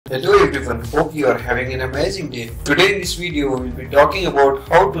Hello everyone, hope you are having an amazing day. Today in this video we will be talking about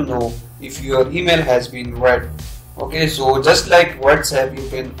how to know if your email has been read. Okay, so just like WhatsApp, you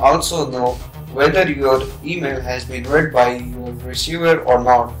can also know whether your email has been read by your receiver or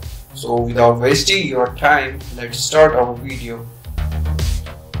not. So without wasting your time, let's start our video.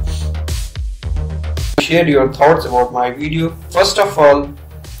 Share your thoughts about my video. First of all,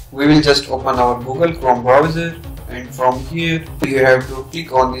 we will just open our Google Chrome browser, and from here you have to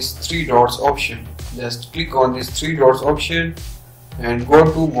click on this three dots option. Just click on this three dots option and go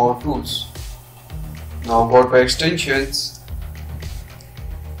to more tools. Now go to extensions.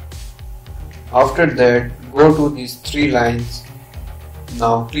 After that, go to these three lines.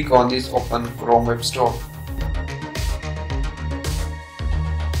 Now click on this open Chrome Web Store.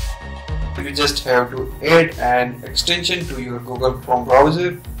 You just have to add an extension to your Google Chrome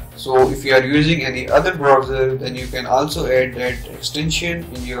browser. So if you are using any other browser, then you can also add that extension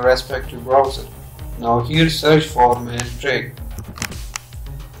in your respective browser. Now here search for mail track.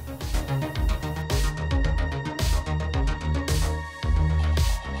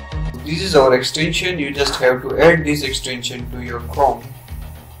 This is our extension. You just have to add this extension to your Chrome.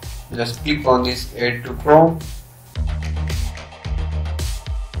 Just click on this add to Chrome.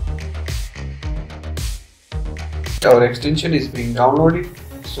 Our extension is being downloaded,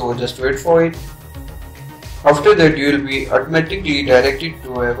 so just wait for it. After that, you will be automatically directed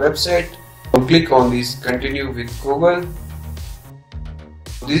to a website. So click on this continue with Google.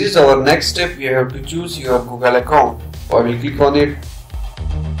 This is our next step. You have to choose your Google account. I will click on it.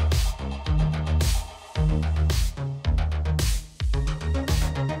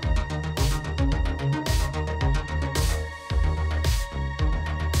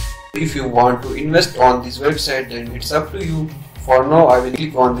 If you want to invest on this website, then it's up to you. For now, I will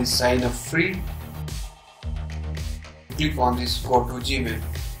click on this sign up free. Click on this go to Gmail.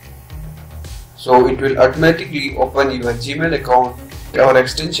 So it will automatically open your Gmail account. Our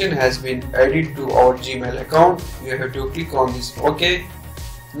extension has been added to our Gmail account. You have to click on this OK.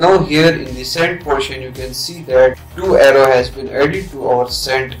 Now here in the send portion, you can see that two arrow has been added to our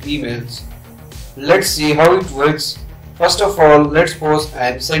sent emails. Let's see how it works. First of all, let's suppose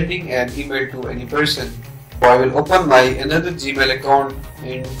I am sending an email to any person. So I will open my another Gmail account,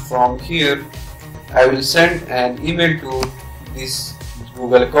 and from here I will send an email to this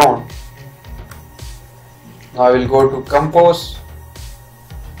Google account. Now I will go to compose.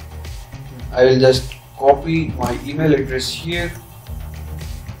 I will just copy my email address here.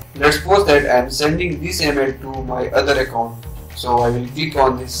 Let's suppose that I am sending this email to my other account. So I will click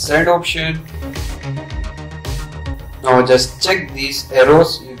on this send option. Now just check these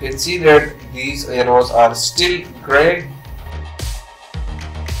arrows. You can see that these arrows are still gray.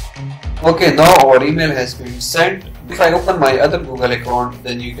 Okay, now our email has been sent. If I open my other Google account,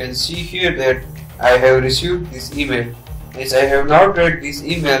 then you can see here that I have received this email. As I have not read this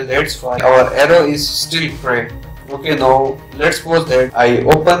email, that's why our arrow is still gray. Okay, now let's suppose that I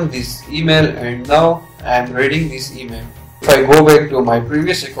open this email and now I am reading this email. If I go back to my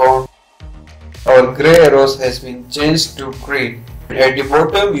previous account, our gray arrows has been changed to green. At the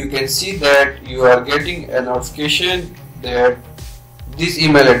bottom you can see that you are getting a notification that this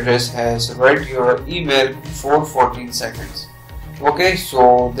email address has read your email before 14 seconds. Okay,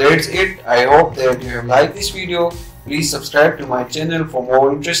 so that's it. I hope that you have liked this video. Please subscribe to my channel for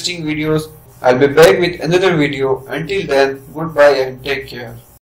more interesting videos. I'll be back with another video. Until then, goodbye and take care.